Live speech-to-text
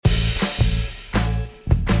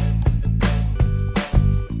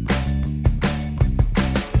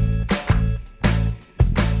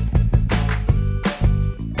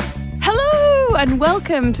and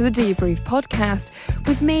welcome to the Debrief podcast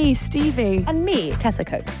with me, Stevie. And me, Tessa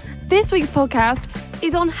Coke. This week's podcast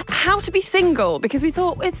is on how to be single, because we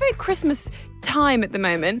thought it's very Christmas time at the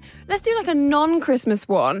moment. Let's do like a non-Christmas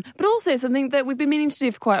one, but also something that we've been meaning to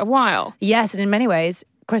do for quite a while. Yes, and in many ways,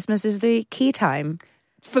 Christmas is the key time.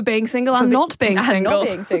 For being single and not being single. Not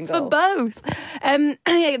being single. For both.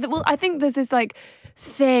 Well, I think there's this like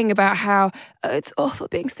thing about how it's awful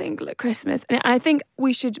being single at Christmas. And I think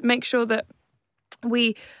we should make sure that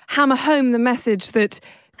we hammer home the message that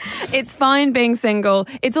it's fine being single.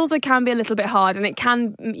 It also can be a little bit hard, and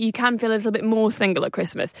you can feel a little bit more single at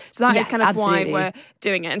Christmas. So that is kind of absolutely. why we're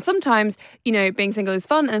doing it. And sometimes, being single is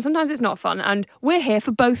fun, and sometimes it's not fun. And we're here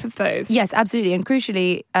for both of those. Yes, absolutely. And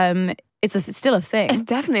crucially, it's still a thing. It's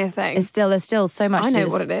definitely a thing. There's still so much. I know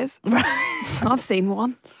what it is. I've seen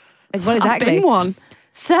one. Like, what exactly? I've been one.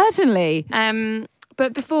 Certainly.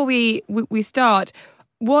 But before we start,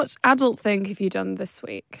 what adult thing have you done this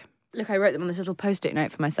week? Look, I wrote them on this little post-it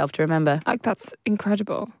note for myself to remember. Like, that's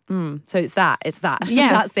incredible. So it's that. Yes.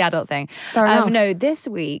 That's the adult thing. Fair enough. No, this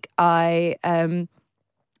week I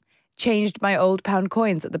changed my old pound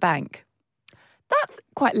coins at the bank. That's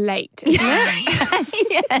quite late, isn't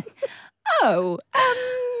it? Yeah. Oh,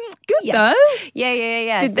 Good yes. though.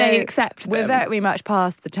 Yeah. Did they accept them? We're very much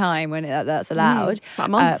past the time when that's allowed. About a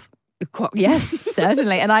month. Yes,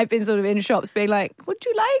 certainly. And I've been sort of in shops being like, would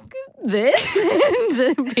you like this?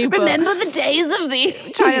 And people Remember the days of the...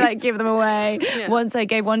 trying to like give them away. Yeah. Once I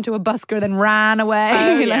gave one to a busker, then ran away.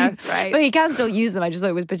 Oh, Like, yes, right. But you can still use them. I just thought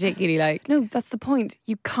it was particularly like... No, that's the point.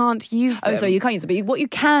 You can't use them. Oh, so you can't use them. But what you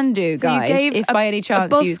can do, So guys, you gave if by any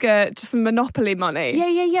chance a busker just some Monopoly money.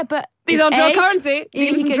 Yeah, but... These aren't your currency. You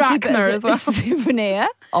He can can drachma keep it as well. a souvenir.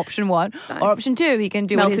 Option one. Nice. Or option two, he can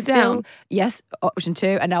do Melt what it is down. still... Yes, option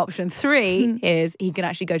two. And now option three is he can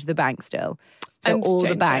actually go to the bank still. So And all the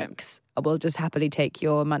change it. banks will just happily take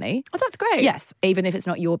your money. Oh, that's great. Yes, even if it's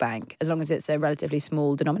not your bank, as long as it's a relatively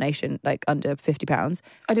small denomination, like under £50.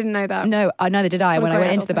 I didn't know that. No, neither did I. What a when I great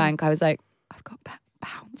went into the adult thing. bank, I was like, I've got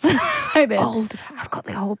pounds. Like this. Old I've got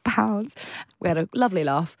the old pounds. We had a lovely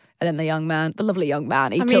laugh. And then the lovely young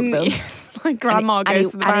man, he I took mean, them. my grandma and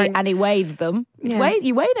goes to the bank. and he weighed them. Yes.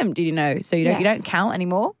 You weigh them, did you know? So you Yes. don't count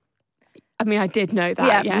anymore. I mean, I did know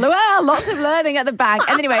that, yeah. Well, lots of learning at the bank.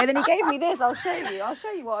 And anyway, and then he gave me this. I'll show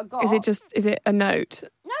you what I got. Is it a note?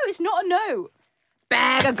 No, it's not a note.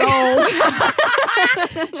 Bag of gold.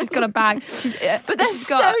 She's got a bag. But they're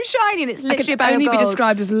so shiny, and it's literally a bag only of be gold.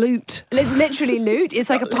 described as loot. It's literally loot. It's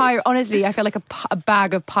like a not pirate. Honestly, I feel like a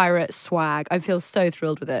bag of pirate swag. I feel so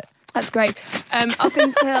thrilled with it. That's great. Up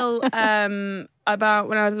until about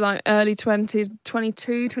when I was like early 20s,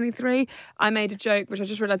 22, 23, I made a joke, which I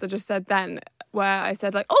just realised I just said then, where I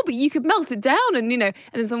said like, oh, but you could melt it down, and and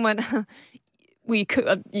then someone went, well, you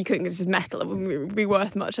couldn't, it's just metal, it wouldn't be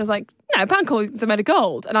worth much. I was like, no, pound coins are made of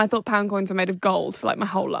gold. And I thought pound coins were made of gold for like my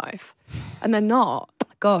whole life. And they're not.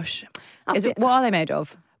 Gosh. That's What are they made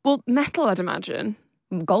of? Well, metal, I'd imagine.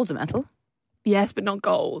 Gold's a metal. Yes, but not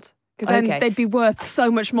gold. Because then they'd be worth so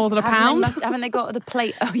much more than a pound. Haven't they got the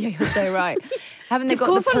plate? Oh, yeah, you're so right. Haven't they Of got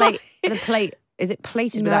course the I'm plate? The plate, is it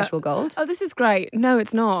plated with No. actual gold? Oh, this is great. No,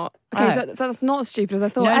 it's not. Okay, Oh. so that's not as stupid as I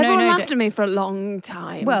thought. No, Everyone no, laughed don't- at me for a long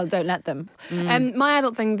time. Well, don't let them. My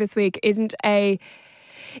adult thing this week isn't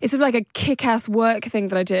it's sort of like a kick-ass work thing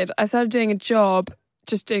that I did. I started doing a job,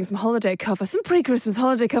 just doing some holiday cover, some pre-Christmas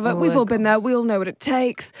holiday cover. Oh, We've all been there. We all know what it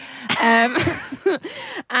takes.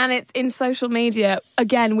 And it's in social media.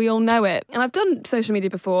 Again, we all know it. And I've done social media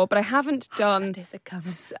before, but I haven't done... Holidays are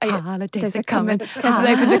coming. Holidays are coming. Tessa's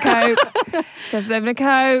opened a Coke. Tessa's opened a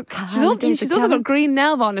Coke. She's also got green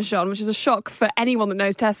nail varnish on, which is a shock for anyone that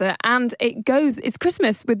knows Tessa. And it's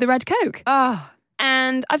Christmas with the red Coke. Oh,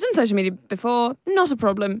 And I've done social media before, not a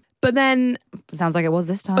problem. But then sounds like it was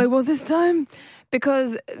this time. it was this time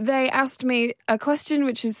because they asked me a question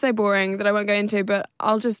which is so boring that I won't go into, but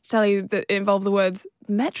I'll just tell you that it involved the words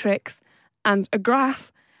metrics and a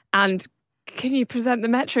graph. And can you present the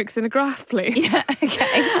metrics in a graph, please? Yeah,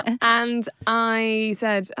 okay. And I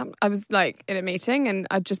said, I was like in a meeting and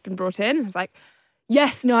I'd just been brought in. I was like,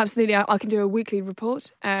 yes, no, absolutely. I can do a weekly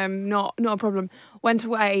report. Not a problem. Went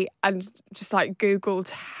away and just like Googled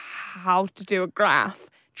how to do a graph.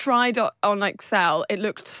 Tried on Excel. It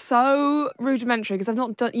looked so rudimentary because I've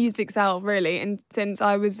not used Excel really since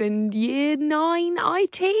I was in year 9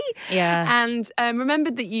 IT. Yeah. And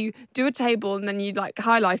remembered that you do a table and then you like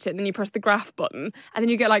highlight it and then you press the graph button and then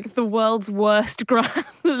you get like the world's worst graph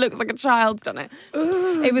that looks like a child's done it.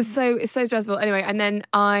 It's so stressful. Anyway, and then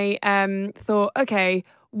I thought, okay,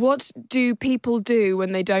 what do people do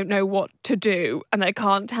when they don't know what to do and they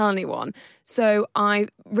can't tell anyone? So I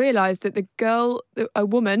realised that a full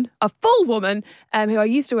woman, who I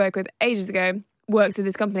used to work with ages ago, works in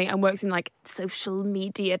this company and works in like social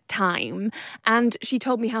media time, and she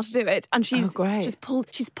told me how to do it, and she's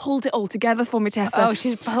pulled it all together for me, Tessa. Oh,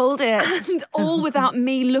 she's pulled it, and all without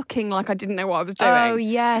me looking like I didn't know what I was doing. Oh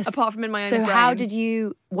yes, apart from in my own brain.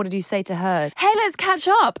 So what did you say to her? Hey, let's catch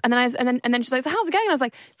up. And then she's like, so how's it going? And I was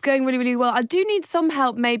like, it's going really, really well. I do need some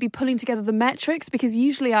help maybe pulling together the metrics, because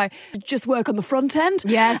usually I just work on the front end.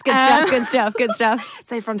 Yes, good stuff.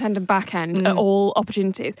 Say front end and back end at all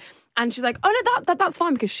opportunities. And she's like, oh, no, that's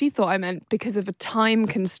fine, because she thought I meant because of a time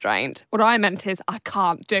constraint. What I meant is I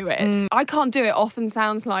can't do it. I can't do it often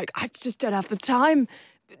sounds like I just don't have the time,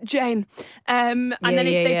 Jane. And then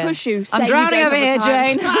if they push you, say I'm drowning over here,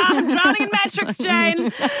 Jane. I'm drowning in metrics, Jane.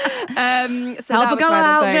 So help a girl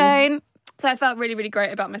out, Jane. So I felt really, really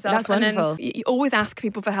great about myself. That's wonderful. And then you always ask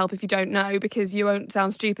people for help if you don't know, because you won't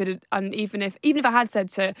sound stupid. And even if I had said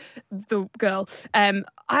to the girl, I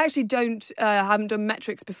actually haven't done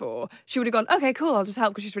metrics before, she would have gone, okay, cool, I'll just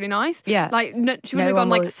help because she's really nice. Yeah. Like, no, she would have gone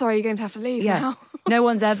like, sorry, you're going to have to leave now. No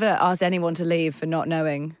one's ever asked anyone to leave for not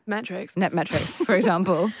knowing metrics. Net metrics, for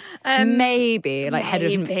example. Maybe head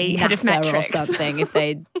of metrics or something.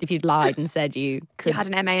 If you'd lied and said you had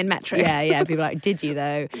an MA in metrics. Yeah. People are like, did you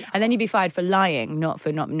though? And then you'd be fired for lying, not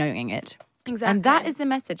for not knowing it. Exactly. And that is the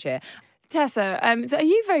message here. Tessa, so are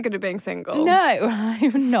you very good at being single? No,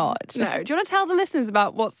 I'm not. No. Do you want to tell the listeners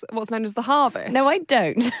about what's known as the harvest? No, I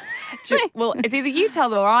don't. Well, it's either you tell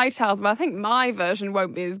them or I tell them. I think my version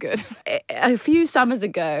won't be as good. A few summers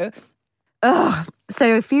ago, sharp.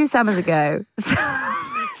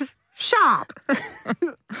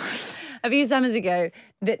 A few summers ago,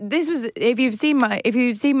 this was, if you've seen my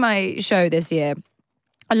show this year,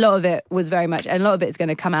 a lot of it was very much, and a lot of it is going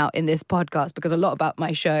to come out in this podcast, because a lot about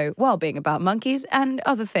my show, while being about monkeys and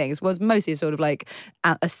other things, was mostly sort of like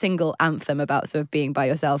a single anthem about sort of being by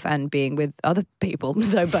yourself and being with other people.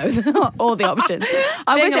 So both, all the options.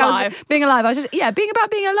 Being alive. I was just, being about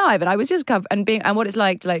being alive, and I was just and what it's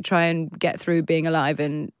like to like try and get through being alive,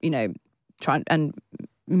 and try and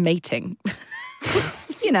mating.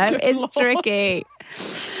 It's tricky.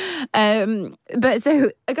 But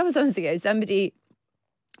so a couple of summers ago, somebody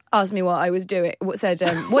asked me what I was doing. What are you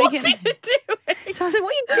doing? So I said,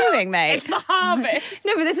 "What are you doing, mate?" It's the harvest.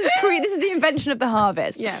 No, but this is the invention of the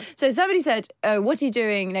harvest. Yeah. So somebody said, "What are you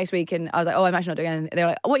doing next week?" And I was like, "Oh, I'm actually not doing anything." They were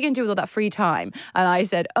like, "What are you going to do with all that free time?" And I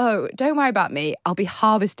said, "Oh, don't worry about me. I'll be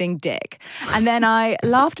harvesting dick." And then I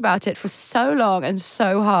laughed about it for so long and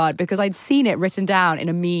so hard, because I'd seen it written down in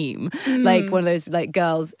a meme, like one of those like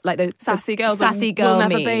girls, like the sassy girls, sassy girl will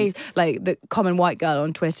memes, never be. like the common white girl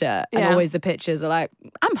on Twitter, and always the pictures are like,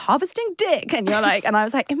 "I'm harvesting dick," and you're like, and I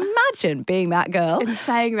was like, imagine being that girl. And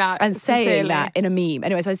saying that. And saying that in a meme.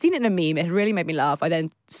 Anyway, so I'd seen it in a meme. It really made me laugh. I then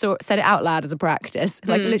said it out loud as a practice,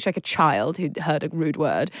 like literally like a child who'd heard a rude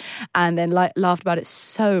word, and then laughed about it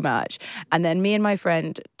so much. And then me and my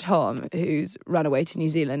friend Tom, who's run away to New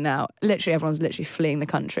Zealand now, everyone's literally fleeing the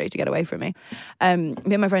country to get away from me. Me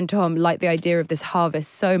and my friend Tom liked the idea of this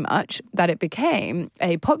harvest so much that it became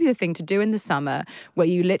a popular thing to do in the summer, where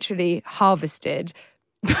you literally harvested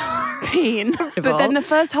peen. But then the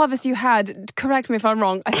first harvest you had, correct me if I'm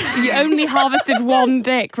wrong, you only harvested one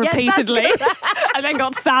dick repeatedly, and then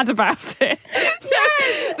got sad about it.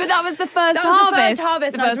 Yes. But that was the first harvest. The first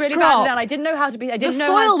harvest, and I was really bad at it. I didn't know how to be. The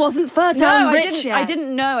soil wasn't fertile and rich yet. I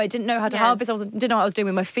didn't know how to harvest. I didn't know what I was doing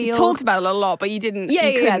with my field. You talked about it a lot, but you didn't.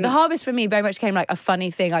 Yeah. The harvest for me very much came like a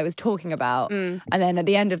funny thing I was talking about, and then at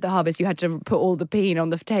the end of the harvest, you had to put all the peen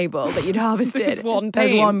on the table that you'd harvested. There's one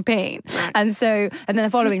peen, right. And then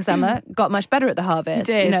the following summer, got much better at the harvest.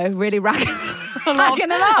 You did. Really racking them up.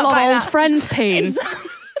 A lot of old friend peen.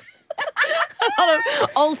 A lot of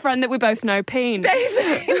old friend that we both know peen.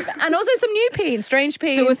 And also some new peen, strange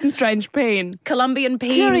peen. There was some strange peen. Colombian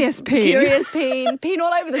peen. Curious peen. Peen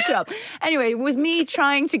all over the shop. Anyway, it was me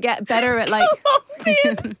trying to get better at like...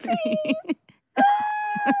 Colombian peen.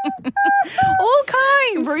 All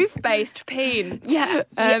kinds. Roof-based peen. Yeah.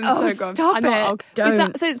 Stop it.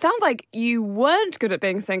 Don't. So it sounds like you weren't good at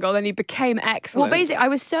being single, then you became excellent. Well, basically, I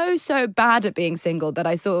was so bad at being single that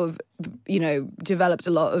I sort of, developed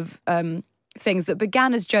a lot of things that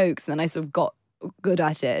began as jokes, and then I sort of got good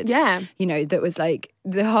at it. Yeah. That was like,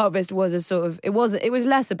 the harvest was a sort of, it was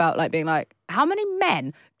less about like being like, how many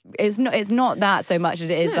men? It's not that so much as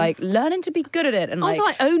it is like learning to be good at it, and also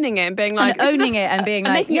like owning it and being like making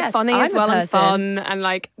it funny as well and fun, and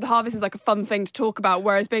like the harvest is like a fun thing to talk about,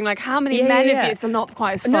 whereas being like how many men if it's not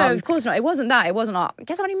quite as fun. No, of course not. It wasn't that. It wasn't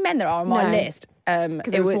guess how many men there are on my list.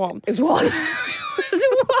 Because it was one. It was one. It was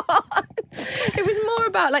one. It was more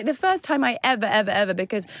about like the first time I ever,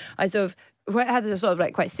 because I sort of had this sort of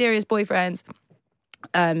like quite serious boyfriends.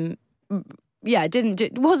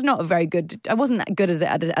 Was not a very good. I wasn't that good as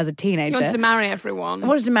a teenager. You wanted to marry everyone. I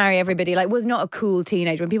wanted to marry everybody. Like, was not a cool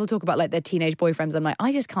teenager. When people talk about like their teenage boyfriends, I'm like,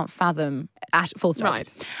 I just can't fathom. Full stop.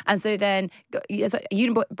 Right. And so then,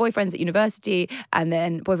 boyfriends at university, and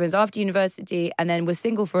then boyfriends after university, and then was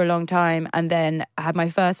single for a long time, and then had my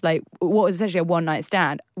first like what was essentially a one night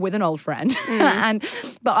stand with an old friend.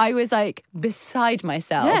 But I was like beside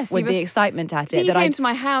myself with the excitement at it. You came to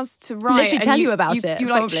my house to write. Literally tell you about it. You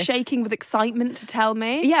were like shaking with excitement to tell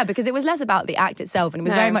me. Yeah, because it was less about the act itself, and it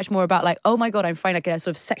was very much more about like, oh my God, I'm finding like a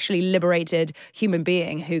sort of sexually liberated human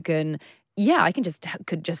being who can. Yeah, I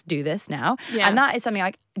could just do this now. Yeah. And that is something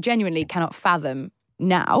I genuinely cannot fathom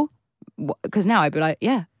now. Because now I'd be like,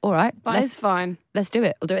 yeah, all right. That's fine. Let's do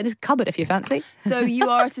it. We'll do it in this cupboard if you fancy. So you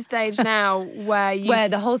are at a stage now where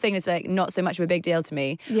the whole thing is like not so much of a big deal to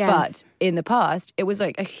me. Yes. But in the past, it was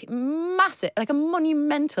like a massive, like a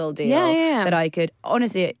monumental deal that I could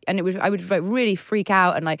honestly, and I would like really freak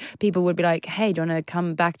out, and like people would be like, hey, do you want to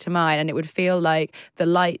come back to mine? And it would feel like the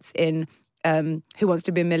lights in Who Wants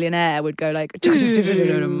to Be a Millionaire would go like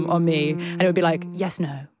on me, and it would be like, yes,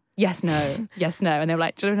 no. Yes, no, yes, no. And they were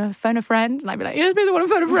like, do you want to phone a friend? And I'd be like, yes, please, I want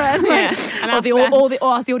to phone a friend. And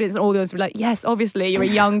or ask the audience, and all the audience would be like, yes, obviously, you're a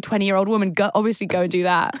young 20-year-old woman. Obviously go and do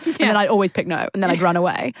that. And then I'd always pick no. And then I'd run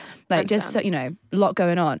away. Like, just, so, a lot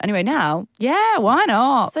going on. Anyway, now, why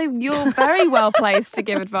not? So you're very well placed to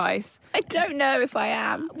give advice. I don't know if I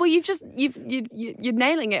am. Well, you're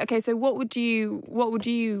nailing it. Okay, so what would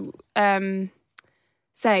you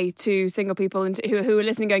say to single people who are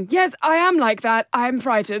listening going, yes, I am like that, I'm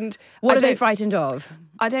frightened. What are they frightened of?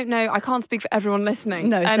 I don't know. I can't speak for everyone listening.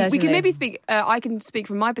 No, certainly. We can maybe speak, I can speak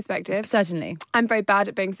from my perspective. Certainly. I'm very bad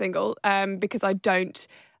at being single because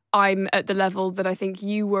I'm at the level that I think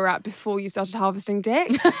you were at before you started harvesting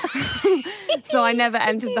dick. So I never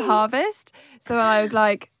entered the harvest. So I was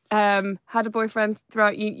like, had a boyfriend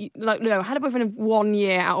throughout, had a boyfriend of 1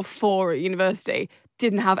 year out of 4 at university.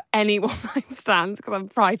 Didn't have any one-night stands because I'm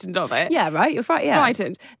frightened of it. Yeah, right? You're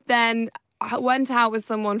frightened. Then I went out with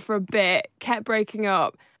someone for a bit, kept breaking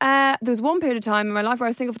up. There was one period of time in my life where I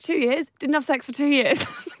was single for 2 years, didn't have sex for 2 years.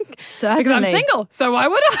 Certainly. Because I'm single, so why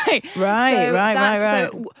would I? Right.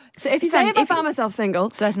 So if I found myself single...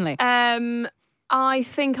 Certainly. I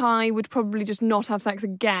think I would probably just not have sex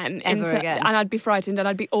again. Again. And I'd be frightened and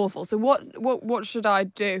I'd be awful. So what should I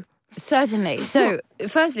do? Certainly. So,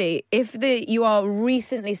 firstly, if you are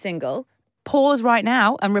recently single, pause right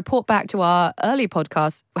now and report back to our early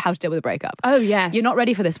podcast, How to Deal with a Breakup. Oh, yes. You're not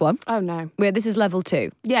ready for this one. Oh, no. This is level 2.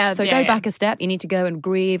 Yeah. So go back a step. You need to go and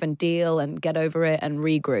grieve and deal and get over it and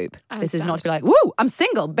regroup. This is not to be like, woo, I'm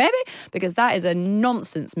single, baby. Because that is a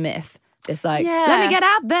nonsense myth. It's like, let me get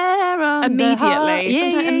out there.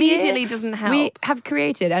 Immediately. Immediately doesn't help. We have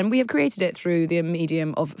created it through the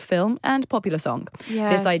medium of film and popular song.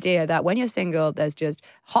 Yes. This idea that when you're single, there's just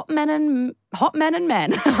hot men and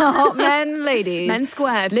men, hot men, ladies. Men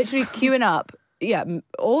squared. Literally queuing up. Yeah,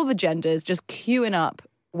 all the genders just queuing up,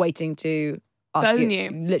 waiting to bone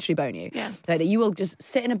you. Literally bone you. Yeah. So that you will just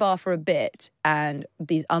sit in a bar for a bit and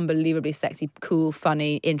these unbelievably sexy, cool,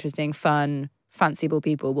 funny, interesting, fun, fanciful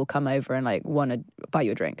people will come over and like want to buy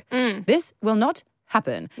you a drink. This will not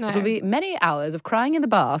happen. No. It will be many hours of crying in the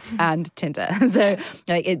bath and Tinder. So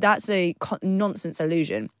that's a nonsense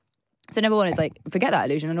illusion. So number one is like, forget that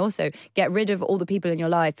illusion, and also get rid of all the people in your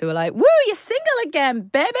life who are like, woo, you're single again,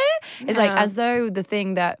 baby. It's like as though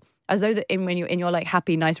when you're in your like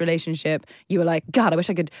happy, nice relationship, you were like, God, I wish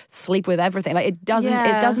I could sleep with everything. Like it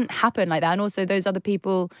doesn't happen like that. And also those other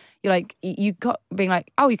people, you're like, you got being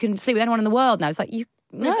like, oh, you can sleep with anyone in the world now. It's like, you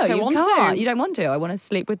can't. You don't want to. I want to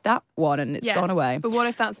sleep with that one, and it's gone away. But what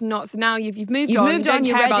if that's not? So now you've moved on. You don't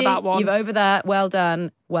care ready, about that one. You've over that. Well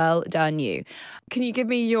done, you. Can you give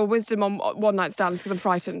me your wisdom on one night stands? Because I'm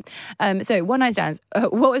frightened. So one night stands.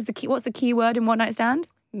 What's the key word in one night stand?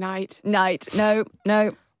 Night. No.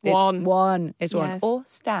 It's one. It's one. Yes. Or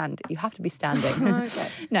stand. You have to be standing. Okay.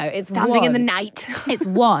 No, it's standing one. in the night. It's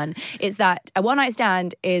one. It's that a one night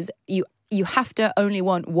stand is you have to only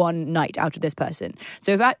want one night out of this person.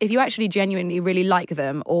 So if you actually genuinely really like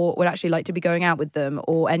them or would actually like to be going out with them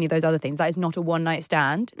or any of those other things, that is not a one night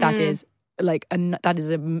stand. That is like that is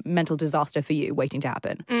a mental disaster for you waiting to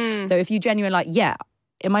happen. So if you genuinely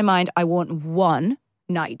in my mind, I want one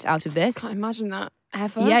night out of this. I can't imagine that.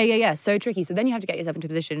 Ever? Yeah. So tricky. So then you have to get yourself into a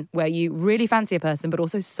position where you really fancy a person, but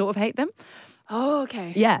also sort of hate them. Oh,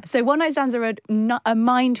 okay. Yeah. So one night stands are a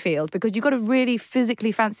minefield because you've got to really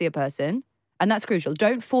physically fancy a person And that's crucial.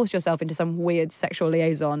 Don't force yourself into some weird sexual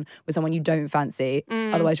liaison with someone you don't fancy.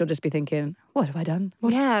 Otherwise, you'll just be thinking, what have I done?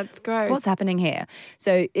 Yeah, it's gross. What's happening here?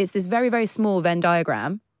 So it's this very, very small Venn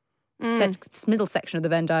diagram, middle section of the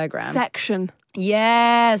Venn diagram. Section.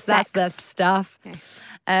 Yes, that's Sex. the stuff.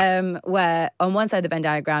 Okay. Where on one side of the Venn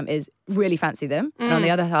diagram is really fancy them, and on the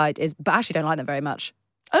other side is, but actually don't like them very much.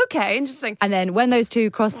 Okay, interesting. And then when those two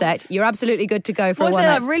cross-set, you're absolutely good to go for What a if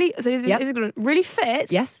they're one-night. like really? So is it gonna really fit?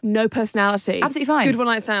 Yes. No personality. Absolutely fine. Good one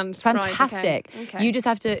night stand. Fantastic. Right, okay. You just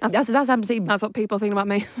have to. That's absolutely. That's what people think about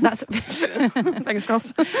me. That's Fingers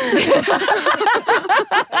crossed.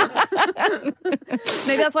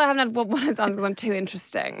 Maybe that's why I haven't had one night stands, because I'm too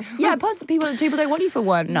interesting. yeah. Possibly people don't want you for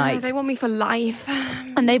one night, No, they want me for life.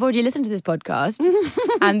 and they've already listened to this podcast,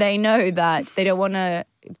 and they know that they don't want to.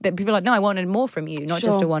 That people are like, no, I wanted more from you, not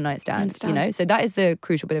just Sure. a one night stand. Understand. You know, so that is the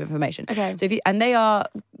crucial bit of information. Okay. So they are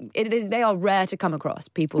rare to come across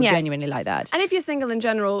people Yes. genuinely like that. And if you're single in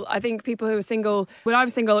general, I think people who are single, when I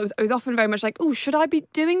was single, it was often very much like, oh, should I be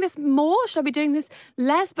doing this more? Should I be doing this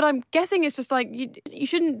less? But I'm guessing it's just like, you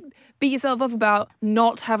shouldn't beat yourself up about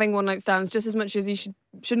not having one night stands just as much as you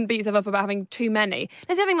shouldn't beat yourself up about having too many. If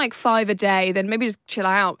you're having like 5 a day, then maybe just chill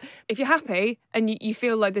out. If you're happy and you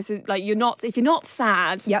feel like this is like, if you're not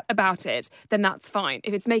sad Yep. about it, then that's fine.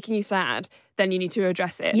 If it's making you sad, then you need to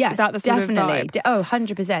address it. Yes, Is that the sort definitely. of vibe?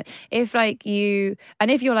 100%.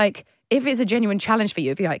 If it's a genuine challenge for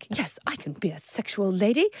you, if you're like, yes, I can be a sexual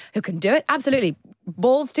lady who can do it, absolutely.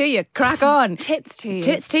 Balls to you, crack on. Tits to you.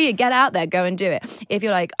 Tits to you, get out there, go and do it. If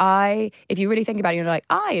you're like, if you really think about it, you're like,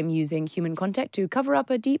 I am using human contact to cover up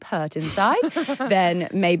a deep hurt inside, then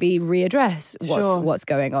maybe readdress what's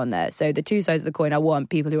going on there. So the two sides of the coin are, one,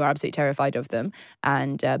 people who are absolutely terrified of them,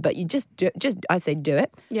 and but you just I'd say do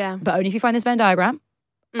it. Yeah. But only if you find this Venn diagram.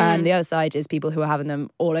 And the other side is people who are having them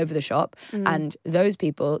all over the shop. And those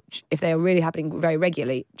people, if they are really happening very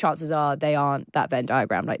regularly, chances are they aren't that Venn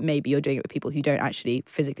diagram. Like maybe you're doing it with people who don't actually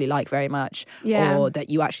physically like very much, or that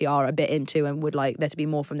you actually are a bit into and would like there to be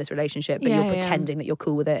more from this relationship, but you're pretending that you're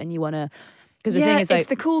cool with it and you want to. Because the thing is, like, it's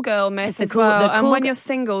the cool girl myth as cool- well. the And cool when g- you're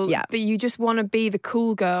single, Yeah. that you just want to be the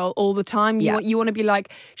cool girl all the time. Yeah. You want to be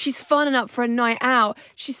like, she's fun and up for a night out.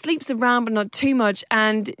 She sleeps around, but not too much.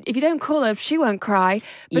 And if you don't call her, she won't cry.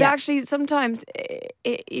 But Yeah. actually, sometimes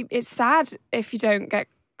it's sad if you don't get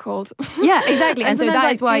called. Yeah, exactly. And so sometimes,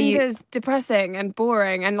 that is why you. Tinder's depressing and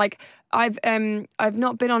boring. And like, I've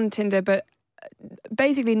not been on Tinder, but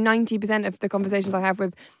basically 90% of the conversations I have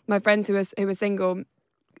with my friends who are single,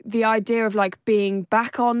 the idea of like being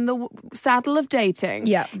back on the saddle of dating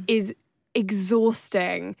Yeah. is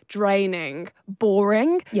exhausting, draining,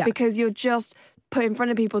 boring, Yeah. because you're just put in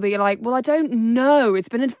front of people that you're like, well, I don't know. It's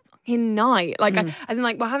been a fucking night. Like, as in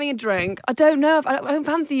like, we're having a drink. I don't know if I don't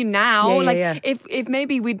fancy you now. Yeah, like, yeah. if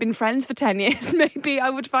maybe we'd been friends for 10 years, maybe I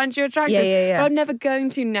would find you attractive. Yeah. But I'm never going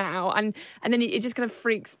to now. And then it just kind of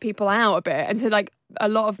freaks people out a bit. And so like, a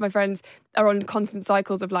lot of my friends are on constant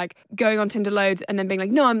cycles of like going on Tinder loads and then being like,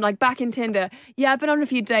 no, I'm like back in Tinder. Yeah, I've been on a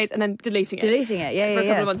few dates, and then deleting it. Yeah, For a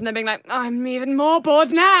couple of months, and then being like, I'm even more bored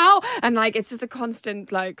now. And like, it's just a constant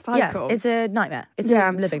like cycle. It's a nightmare. It's a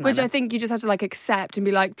living nightmare. Which I think you just have to like accept and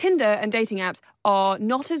be like, Tinder and dating apps are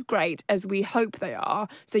not as great as we hope they are.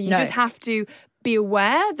 So you just have to be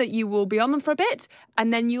aware that you will be on them for a bit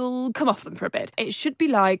and then you'll come off them for a bit. It should be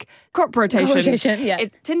like crop rotations.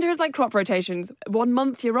 Tinder is like crop rotations. 1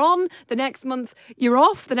 month you're on, the next month you're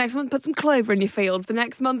off, the next month put some clover in your field, the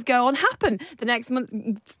next month go on Happen, the next month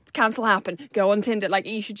cancel Happen, go on Tinder. Like,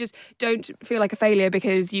 you should just don't feel like a failure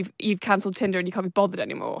because you've cancelled Tinder and you can't be bothered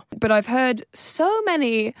anymore. But I've heard so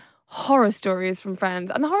many horror stories from friends,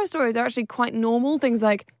 and the horror stories are actually quite normal. Things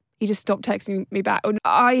like, he just stopped texting me back.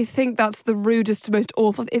 I think that's the rudest, most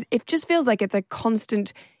awful. It just feels like it's a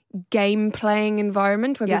constant game playing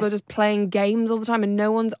environment where people are just playing games all the time and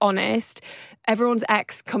no one's honest. Everyone's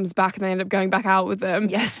ex comes back and they end up going back out with them.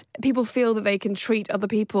 Yes. People feel that they can treat other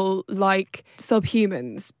people like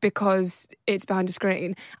subhumans because it's behind a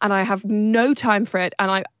screen, and I have no time for it.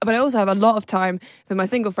 But I also have a lot of time for my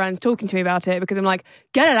single friends talking to me about it, because I'm like,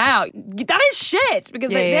 get it out. That is shit. Because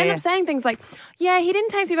they end up saying things like, yeah, he didn't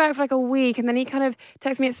text me back for like a week, and then he kind of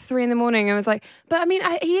texted me at 3 a.m. and I was like, but I mean,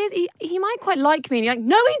 he might quite like me. And you're like,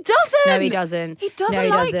 no, he doesn't. No, he doesn't. He doesn't No, he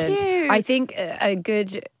like doesn't. you. I think a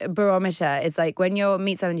good barometer is like when you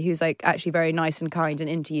meet someone who's like actually very nice and kind and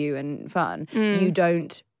into you and fun, you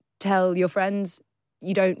don't tell your friends,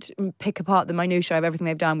 you don't pick apart the minutiae of everything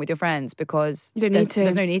they've done with your friends, because You don't need to.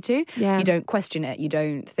 There's no need to. Yeah. You don't question it. You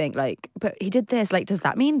don't think like, but he did this. Like, does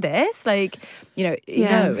that mean this? Like, no,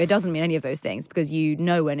 it doesn't mean any of those things, because you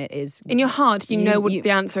know when it is. In your heart, you know what the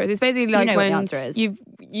answer is. It's basically like know what when the answer is.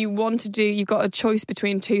 you want to do, you've got a choice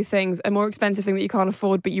between two things, a more expensive thing that you can't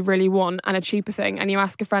afford but you really want, and a cheaper thing, and you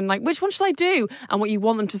ask a friend like, which one should I do? And what you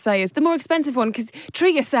want them to say is the more expensive one, because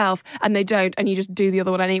treat yourself, and they don't, and you just do the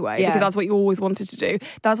other one anyway, because that's what you always wanted to do.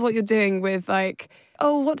 That's what you're doing with like,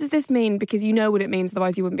 oh, what does this mean? Because you know what it means,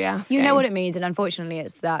 otherwise you wouldn't be asking. You know what it means, and unfortunately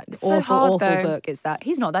it's that it's awful, so hard, awful though. book. It's that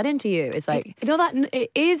he's not that into you. It's like... You know that it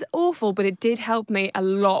is awful, but it did help me a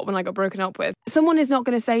lot when I got broken up with. Someone is not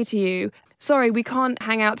going to say to you, sorry, we can't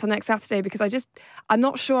hang out till next Saturday because I'm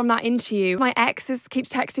not sure I'm that into you. My ex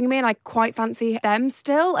keeps texting me and I quite fancy them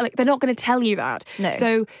still. Like, they're not going to tell you that. No.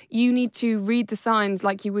 So you need to read the signs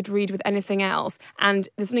like you would read with anything else. And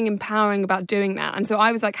there's something empowering about doing that. And so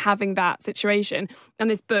I was like having that situation. And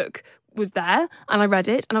this book was there and I read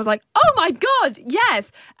it and I was like, oh my God,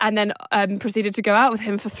 yes. And then proceeded to go out with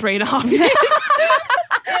him for 3.5 years.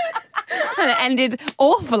 And it ended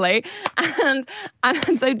awfully. And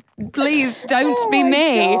so please don't be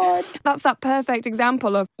me. God. That's that perfect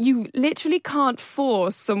example of you literally can't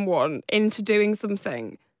force someone into doing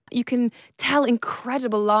something. You can tell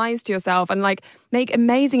incredible lies to yourself and like make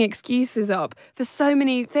amazing excuses up for so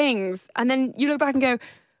many things. And then you look back and go,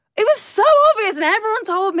 it was so obvious and everyone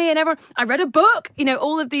told me and I read a book,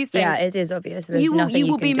 all of these things. Yeah, it is obvious. There's You nothing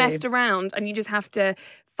will be can do. messed around and you just have to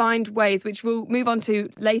find ways, which we'll move on to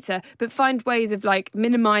later, but find ways of like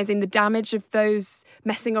minimising the damage of those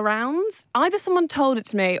messing arounds. Either someone told it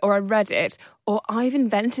to me or I read it or I've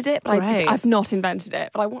invented it, but Right. I've not invented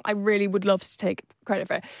it, but I really would love to take credit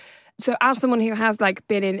for it. So as someone who has like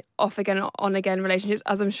been in off again, on again relationships,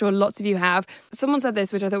 as I'm sure lots of you have, someone said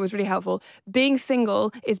this, which I thought was really helpful. Being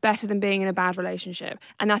single is better than being in a bad relationship.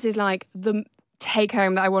 And that is like the take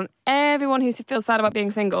home that I want everyone who feels sad about being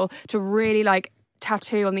single to really like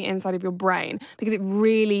tattoo on the inside of your brain, because it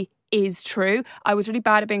really is true. I was really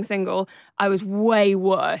bad at being single. I was way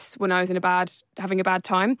worse when I was having a bad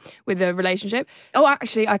time with a relationship. Oh,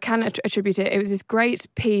 actually, I can attribute it. It was this great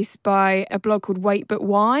piece by a blog called Wait But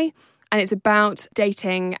Why. And it's about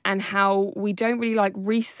dating and how we don't really like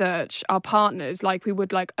research our partners like we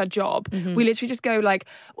would like a job. Mm-hmm. We literally just go like,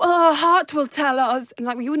 well, our heart will tell us. And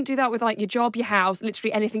like, you wouldn't do that with like your job, your house,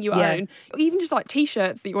 literally anything you own. Or even just like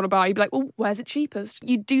t-shirts that you want to buy. You'd be like, well, where's it cheapest?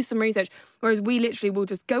 You do some research. Whereas we literally will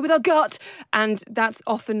just go with our gut. And that's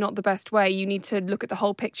often not the best way. You need to look at the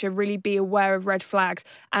whole picture, really be aware of red flags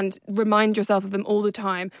and remind yourself of them all the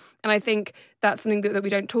time. And I think that's something that we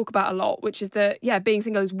don't talk about a lot, which is that, being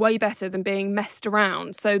single is way better than being messed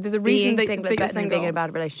around. So there's a reason that you're better single. than being in a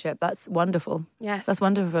bad relationship. That's wonderful. Yes. That's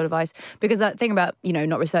wonderful advice. Because that thing about,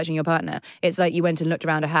 not researching your partner, it's like you went and looked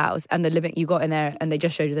around a house and you got in there and they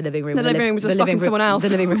just showed you the living room. The living room was just fucking someone else. The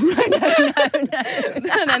living room. No.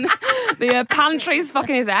 And then the pantry's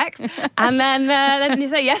fucking his ex. And then you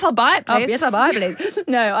say, yes, I'll buy it, please. Oh, yes, I'll buy it, please.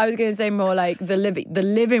 No, I was going to say more like the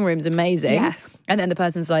living room's amazing. Yes. And then the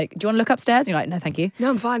person's like, do you want to look upstairs? And you're like, no, thank you. No,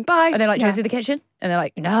 I'm fine. Bye. And they're like, do you want to see the kitchen? And they're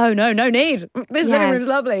like, no need. This living room's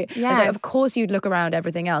lovely. Yes. It's like, of course you'd look around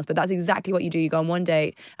everything else, but that's exactly what you do. You go on one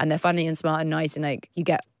date and they're funny and smart and nice and like you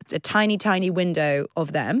get a tiny, tiny window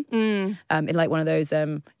of them in like one of those,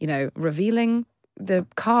 revealing the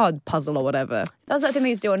card puzzle or whatever. That's that thing they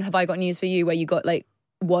used to do on Have I Got News For You where you got like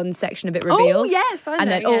one section of it revealed. Oh, yes, I know.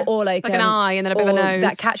 And then, or like an eye and then a bit of a nose.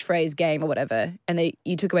 That catchphrase game or whatever. And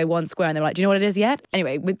you took away one square and they were like, do you know what it is yet?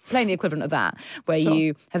 Anyway, we're playing the equivalent of that, where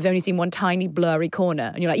you have only seen one tiny blurry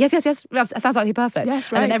corner and you're like, yes, that sounds absolutely perfect.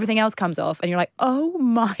 Yes, right. And then everything else comes off and you're like, oh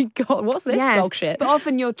my God, what's this dog shit? But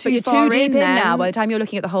often you're too far deep in now by the time you're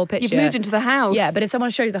looking at the whole picture. You've moved into the house. Yeah, but if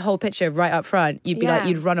someone showed you the whole picture right up front, you'd be like,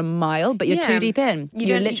 you'd run a mile, but you're too deep in.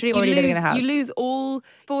 You're literally already living in the house. You lose all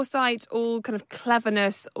foresight, all kind of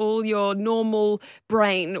cleverness, all your normal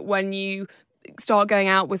brain when you start going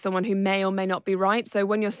out with someone who may or may not be right. So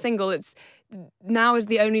when you're single, now is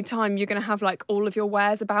the only time you're going to have like all of your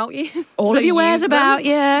wares about you. All of your wares about,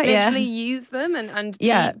 Literally use them and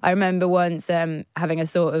yeah. I remember once having a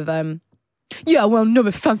sort of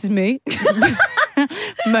nobody fancies me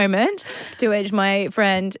moment, to which my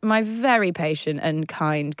friend, my very patient and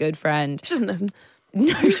kind good friend, she doesn't listen.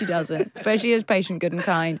 No, she doesn't. But she is patient, good and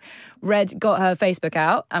kind. Got her Facebook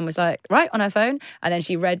out and was like, right, on her phone. And then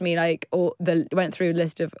she read me went through a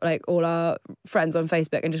list of like all our friends on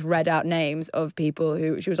Facebook and just read out names of people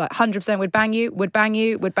who she was like, 100% would bang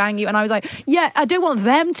you. And I was like, yeah, I don't want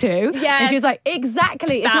them to. Yes. And she was like,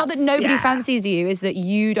 exactly. It's not that nobody fancies you. It's that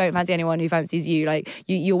you don't fancy anyone who fancies you. Like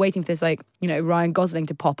you're waiting for this like, Ryan Gosling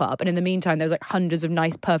to pop up. And in the meantime, there was like hundreds of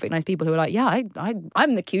perfect nice people who were like, yeah,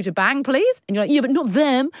 I'm the cue to bang, please. And you're like, yeah, but not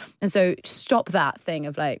them. And so stop that thing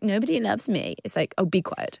of like, nobody nobody loves me. It's like, oh, be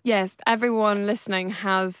quiet. Yes, everyone listening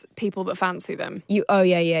has people that fancy them. Yeah.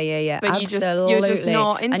 But Absolutely. you're just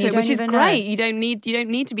not into it, which is great. Know. You don't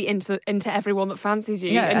need to be into everyone that fancies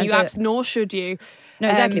you, nor should you. No,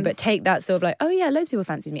 exactly. But take that sort of like, oh yeah, loads of people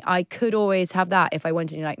fancies me. I could always have that if I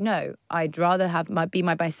wanted to. Like, no, I'd rather be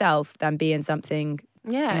myself than be in something.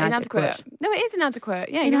 Yeah, inadequate. No, it is inadequate.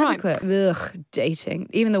 Yeah, inadequate. You're right. Ugh, dating.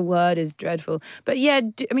 Even the word is dreadful. But yeah,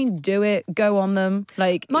 do it. Go on them.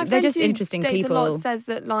 Like, they're just interesting dates people. A lot says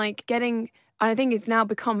that like getting. I think it's now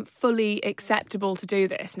become fully acceptable to do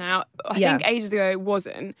this now. I think ages ago it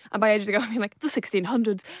wasn't. And by ages ago, I mean like the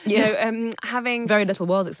 1600s. Yes. Having... Very little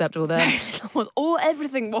was acceptable then. Very little was. Or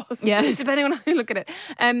everything was. Yes. Depending on how you look at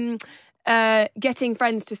it. Getting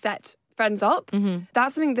friends to set friends up. Mm-hmm.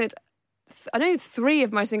 That's something that I know 3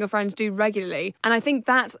 of my single friends do regularly. And I think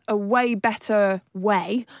that's a way better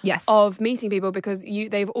way of meeting people because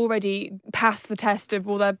they've already passed the test of,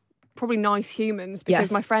 well, they're probably nice humans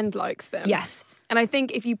because my friend likes them. Yes. And I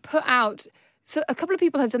think if you put out... So a couple of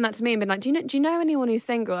people have done that to me and been like, do you know anyone who's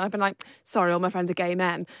single? And I've been like, sorry, all my friends are gay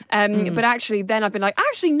men. But actually then I've been like,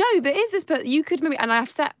 actually, no, there is this person. You could maybe... And I've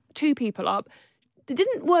set 2 people up. It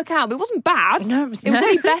didn't work out, but it wasn't bad. No, it was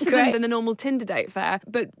only better than the normal Tinder date fare.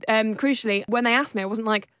 But crucially, when they asked me, I wasn't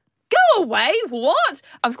like, go away, what?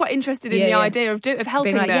 I was quite interested in the idea of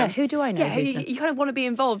helping like, them. Yeah, who do I know? Yeah, you kind of want to be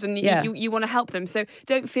involved and you want to help them. So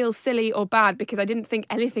don't feel silly or bad because I didn't think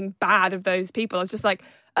anything bad of those people. I was just like,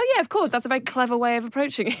 oh yeah, of course, that's a very clever way of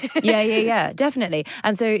approaching it. yeah, definitely.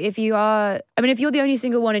 And so if you're the only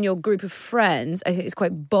single one in your group of friends, I think it's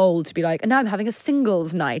quite bold to be like, and now I'm having a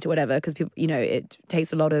singles night or whatever, because people, it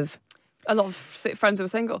takes a lot of friends who are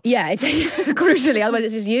single. Yeah, it takes crucially, otherwise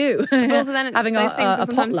it's just you. But also then having those things can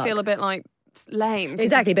sometimes potluck. feel a bit like lame.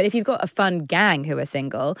 Exactly, but if you've got a fun gang who are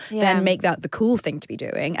single, then make that the cool thing to be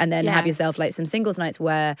doing, and then have yourself like some singles nights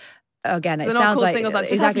where. Again, it sounds cool like singles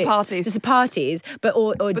nights, exactly parties. Just parties, but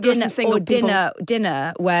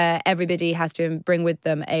dinner where everybody has to bring with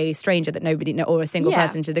them a stranger that nobody know or a single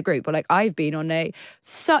person to the group. Or like I've been on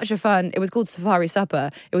such a fun. It was called Safari Supper.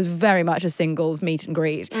 It was very much a singles meet and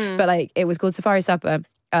greet, but like it was called Safari Supper.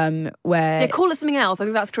 Where call it something else. I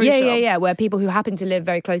think that's crucial. Yeah. Where people who happen to live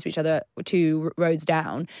very close to each other, 2 roads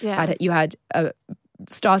down, you had a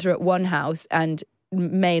starter at one house and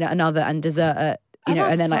main at another and dessert at.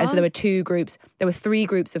 And then so there were 2 groups. There were 3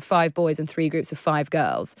 groups of 5 boys and 3 groups of 5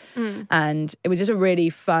 girls, and it was just a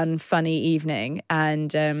really funny evening.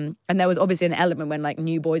 And there was obviously an element when like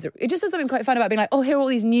new boys. It just has something quite fun about being like, oh, here are all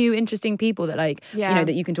these new interesting people that like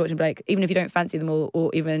that you can talk to. Like even if you don't fancy them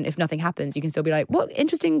or even if nothing happens, you can still be like, what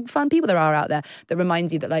interesting fun people there are out there. That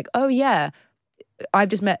reminds you that like, oh yeah. I've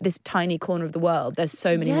just met this tiny corner of the world. There's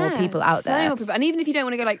so many more people out there. More people. And even if you don't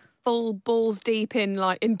want to go like full balls deep in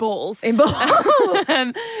balls.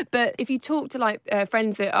 But if you talk to like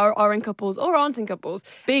friends that are in couples or aren't in couples,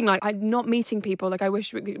 being like, I'm not meeting people, like I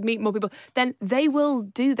wish we could meet more people, then they will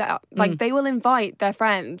do that. Like they will invite their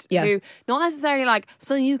friend who, not necessarily like,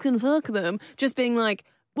 so you can fuck them, just being like,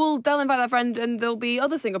 well, they'll invite their friend and there'll be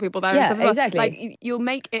other single people there. Yeah, and stuff exactly. Like you'll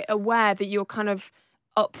make it aware that you're kind of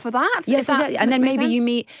up for that. Yes, exactly. And then maybe you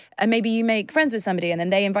meet and maybe you make friends with somebody and then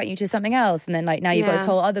they invite you to something else and then like now you've got this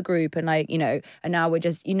whole other group and like, and now we're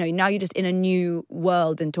just, now you're just in a new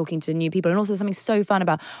world and talking to new people. And also something so fun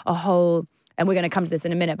about a whole, and we're going to come to this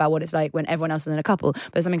in a minute about what it's like when everyone else is in a couple,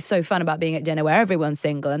 but there's something so fun about being at dinner where everyone's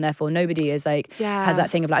single and therefore nobody is like, has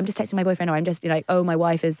that thing of like, I'm just texting my boyfriend or I'm just like, oh, my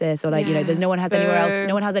wife is this, or like, there's no one has anywhere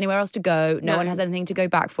else to go, no one has anything to go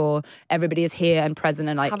back for, everybody is here and present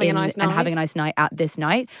and like having a nice night at this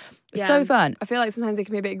night. Yeah. So fun. I feel like sometimes it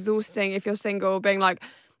can be a bit exhausting if you're single, being like,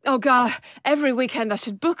 oh God, every weekend I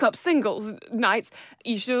should book up singles nights.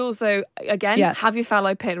 You should also, again, have your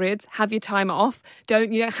fallow periods, have your time off. You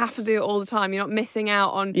don't have to do it all the time. You're not missing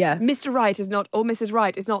out on Mr. Right is not, or Mrs.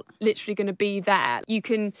 Right is not literally going to be there. You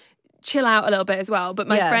can chill out a little bit as well. But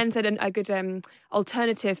my friend said a good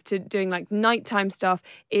alternative to doing like nighttime stuff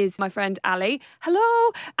is my friend Ali.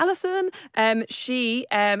 Hello, Alison. She,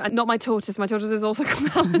 not my tortoise. My tortoise is also called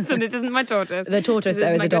Alison. This isn't my tortoise. The tortoise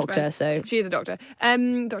though is a doctor, so she is a doctor.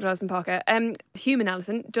 Dr. Alison Parker. Human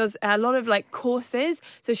Alison does a lot of like courses.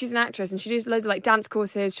 So she's an actress and she does loads of like dance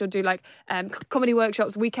courses. She'll do like comedy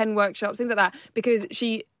workshops, weekend workshops, things like that, because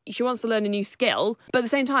she wants to learn a new skill, but at the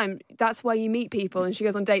same time, that's where you meet people, and she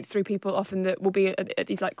goes on dates through people often that will be at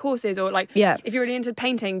these like courses, or like if you're really into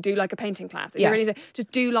painting, do like a painting class. If you're really into,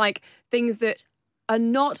 just do like things that are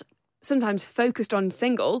not sometimes focused on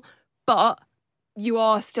single, but you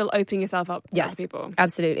are still opening yourself up to other people.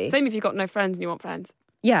 Absolutely. Same if you've got no friends and you want friends.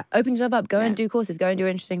 Yeah, open yourself up, go and do courses, go and do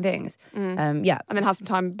interesting things. And then have some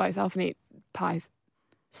time by yourself and eat pies.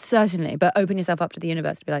 Certainly, but open yourself up to the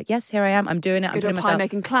universe to be like, yes, here I am. I'm doing it. I'm Go to a putting myself. pie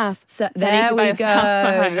making class. So Then eat there it by we yourself.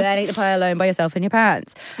 go. Then eat the pie alone by yourself in your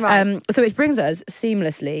pants. Right. So which brings us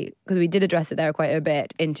seamlessly, because we did address it there quite a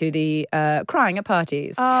bit, into the crying at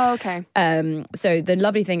parties. Oh, okay. So the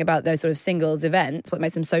lovely thing about those sort of singles events, what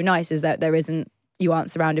makes them so nice, is that you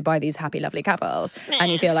aren't surrounded by these happy, lovely couples,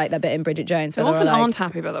 and you feel like that bit in Bridget Jones. They Where often they're like, aren't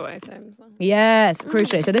happy, by the way. So. yes,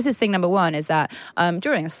 crucially. So this is thing number one, is that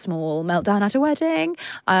during a small meltdown at a wedding,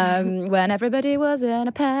 when everybody was in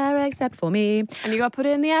a pair except for me. And you got put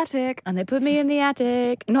in the attic. And they put me in the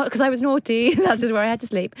attic, not because I was naughty, that's just where I had to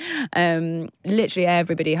sleep. Literally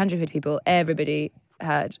everybody, 150 people, everybody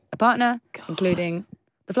had a partner, including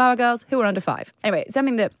the flower girls, who were under 5. Anyway,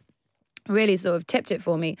 something that really sort of tipped it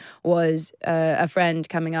for me was a friend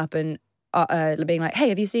coming up and being like, hey,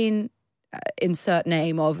 have you seen insert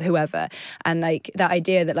name of whoever? And like that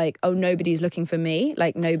idea that like, oh, nobody's looking for me,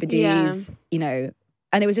 like nobody's, you know.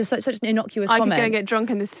 And it was just such an innocuous comment. I could go and get drunk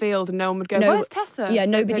in this field and no one would go, where's Tessa? Yeah,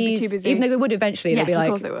 They'd be nobody's, too busy. even though they would eventually, they'd be like,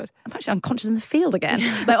 of course they would. I'm actually unconscious in the field again.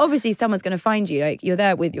 Like obviously someone's going to find you, like you're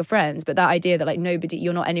there with your friends, but that idea that like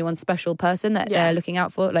you're not anyone's special person that they're looking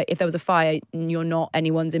out for. Like if there was a fire, you're not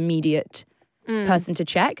anyone's immediate person to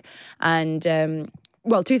check. And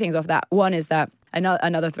well, 2 things off that. One is that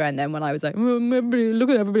another friend then, when I was like, look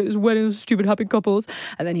at everybody's wedding, stupid happy couples.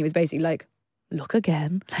 And then he was basically like, look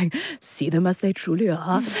again, like see them as they truly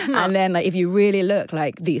are. And then like if you really look,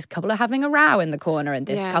 like these couple are having a row in the corner and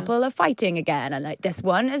this couple are fighting again, and like this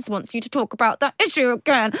one wants you to talk about that issue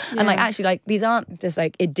again. And like actually like these aren't just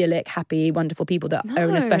like idyllic, happy, wonderful people that are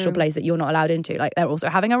in a special place that you're not allowed into. Like they're also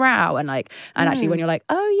having a row, and like actually when you're like,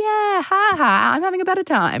 oh yeah, ha ha, I'm having a better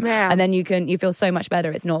time. And then you feel so much better.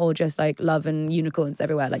 It's not all just like love and unicorns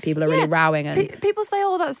everywhere. Like people are really rowing, and people say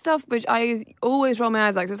all that stuff, which I always roll my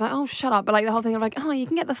eyes like, so it's like, oh shut up. But like the whole thing of like, oh, you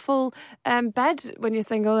can get the full bed when you're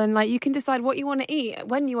single, and like you can decide what you want to eat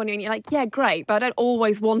when you want to eat. And you're like, yeah, great, but I don't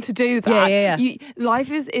always want to do that.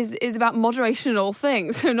 Life is about moderation in all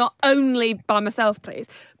things, so not only by myself, please.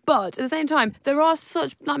 But at the same time, there are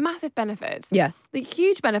such like massive benefits. Yeah. Like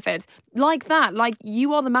huge benefits. Like that. Like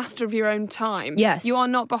you are the master of your own time. Yes. You are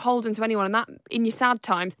not beholden to anyone. And that in your sad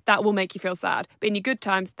times, that will make you feel sad. But in your good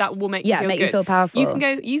times, that will make you feel good. You feel powerful.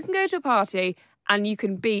 You can go to a party and you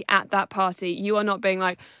can be at that party. You are not being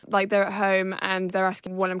like they're at home and they're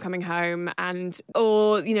asking when I'm coming home,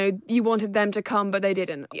 or you know, you wanted them to come but they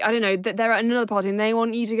didn't. I don't know, they're at another party and they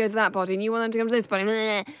want you to go to that party and you want them to come to this party,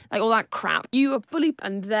 like all that crap. You are fully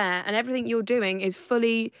and there, and everything you're doing is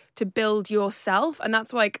fully to build yourself. And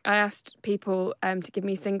that's why I asked people to give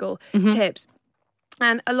me single tips,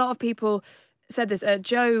 and a lot of people said this.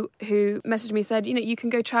 Joe, who messaged me, said, you know, you can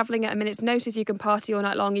go travelling at a minute's notice, you can party all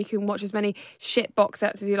night long, you can watch as many shit box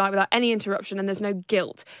sets as you like without any interruption, and there's no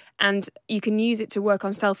guilt. And you can use it to work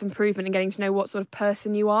on self-improvement and getting to know what sort of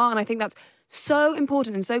person you are. And I think that's so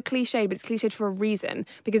important and so cliched, but it's cliched for a reason,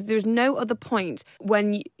 because there's no other point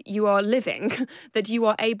when you are living that you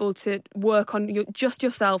are able to work on just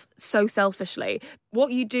yourself so selfishly.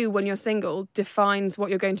 What you do when you're single defines what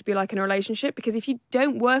you're going to be like in a relationship, because if you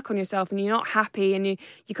don't work on yourself and you're not happy and you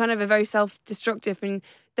kind of are very self-destructive, and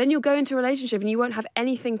then you'll go into a relationship and you won't have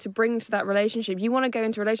anything to bring to that relationship. You want to go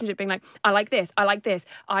into a relationship being like, I like this, I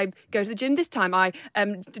go to the gym this time, I'm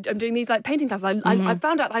doing these like painting classes, I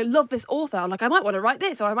found out I love this author, I'm like, I might want to write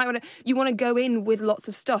this, or I might want to. You want to go in with lots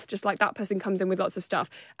of stuff, just like that person comes in with lots of stuff.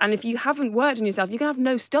 And if you haven't worked on yourself, you're going to have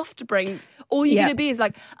no stuff to bring. All you're going to be is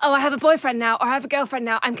like, oh, I have a boyfriend now, or I have a girlfriend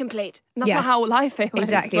now, I'm complete. And that's not how life is.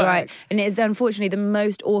 Exactly right. And it is unfortunately the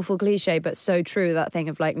most awful cliche, but so true, that thing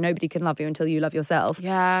of like, nobody can love you until you love yourself.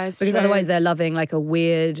 Yeah, it's because true. Otherwise they're loving like a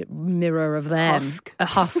weird mirror of them. A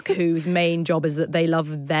husk whose main job is that they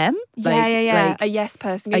love them. Like, a yes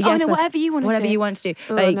person. Whatever you want to do. Whatever you want to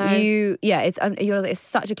do. It's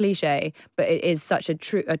such a cliche, but it is such a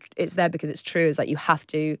true, it's there because it's true. It's like you have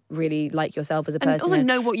to really like yourself as a person. And also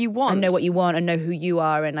know what you want. And know what you want and know who you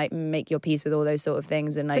are, and like make your peace with all those sort of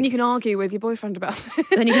things. And like, then you can argue with your boyfriend about it.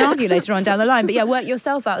 Then you can argue later on down the line. But yeah, work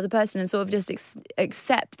yourself out as a person and sort of just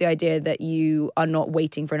accept the idea that you are not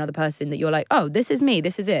waiting for another person, that you're like, oh, this is me,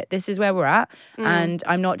 this is it, this is where we're at. And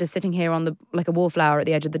I'm not just sitting here on the like a wallflower at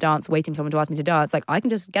the edge of the dance waiting for someone to ask me to dance. Like I can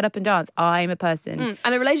just get up and dance. I'm a person.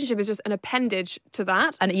 And a relationship is just an appendage to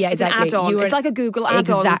that. And yeah, exactly. It's an add-on. It's like a Google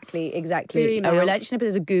add-on. Exactly. A relationship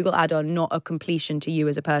is a Google add-on, not a completion to you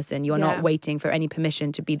as a person. You're not waiting for any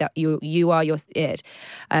permission to be that. You are your it.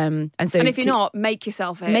 And if you're not, make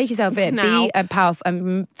yourself it. Make yourself it. Now. Be powerful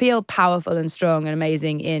and feel powerful and strong and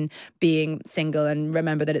amazing in being single, and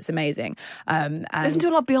remember that it's amazing. And listen to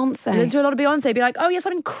a lot of Beyonce. Listen to a lot of Beyonce. Be like, oh, yes,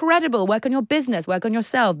 I'm incredible. Work on your business. Work on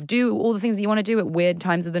yourself. Do all the things that you want to do at weird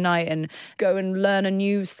times of the night and go and learn a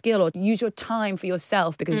new skill or use your time for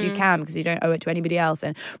yourself because you can, because you don't owe it to anybody else,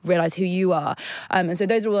 and realize who you are. And so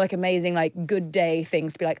those are all like amazing, like good day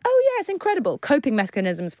things to be like, oh yeah, it's incredible. Coping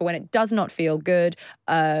mechanisms for when it does not feel good.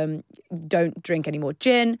 Don't drink any more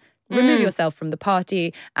gin. Remove yourself from the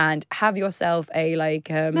party and have yourself a like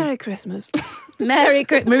Merry Christmas.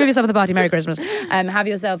 Remove yourself from the party. Merry Christmas. Have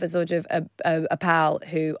yourself a sort of a pal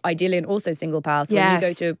who, ideally, and also single pal. So when you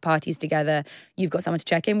go to parties together, you've got someone to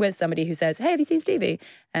check in with. Somebody who says, "Hey, have you seen Stevie?"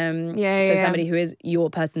 Somebody who is your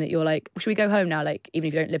person that you're like, should we go home now? Like, even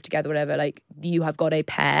if you don't live together, whatever. Like, you have got a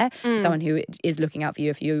pair. Someone who is looking out for you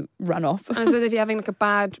if you run off. And I suppose if you're having like a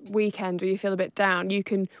bad weekend or you feel a bit down, you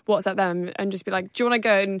can WhatsApp them and just be like, "Do you want to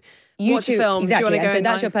go and watch a film?" Exactly. And so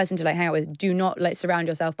that's your person to like hang out with. Do not like surround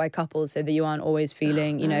yourself by couples so that you aren't always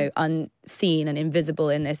feeling, you know, unseen and invisible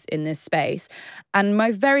in this space. And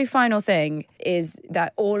my very final thing is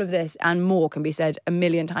that all of this and more can be said a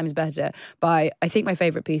million times better by, I think my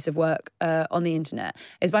favourite piece of work on the internet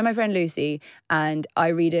is by my friend Lucy, and I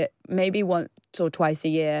read it maybe once or twice a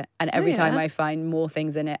year, and every time I find more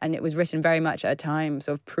things in it. And it was written very much at a time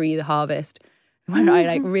sort of pre the harvest when I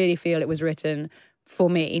like really feel it was written for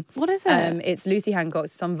me. What is it? It's Lucy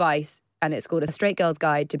Hancock's. It's on Vice, and it's called A Straight Girl's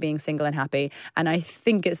Guide to Being Single and Happy. And I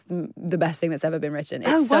think it's the best thing that's ever been written.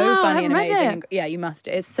 It's so funny and amazing. Yeah, you must.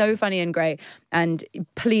 It's so funny and great. And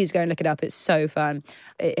please go and look it up. It's so fun.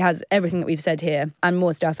 It has everything that we've said here and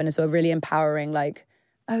more stuff, and it's sort of really empowering, like,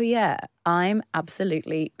 oh yeah, I'm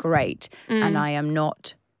absolutely great. And I am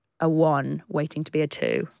not a 1 waiting to be a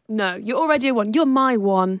 2. No, you're already a 1. You're my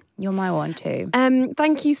 1. You're my 1 too.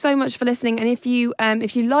 Thank you so much for listening. And if you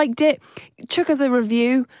liked it, chuck us a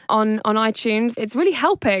review on iTunes. It's really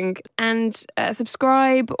helping. And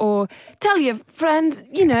subscribe or tell your friends,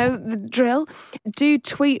 you know, the drill. Do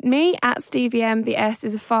tweet me at Stevie M. The S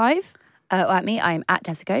is a 5. At me, I'm at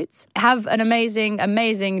Tessa Coates. Have an amazing,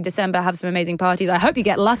 amazing December. Have some amazing parties. I hope you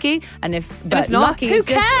get lucky. And if not, who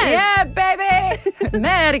cares? Yeah, baby.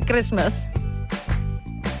 Merry Christmas.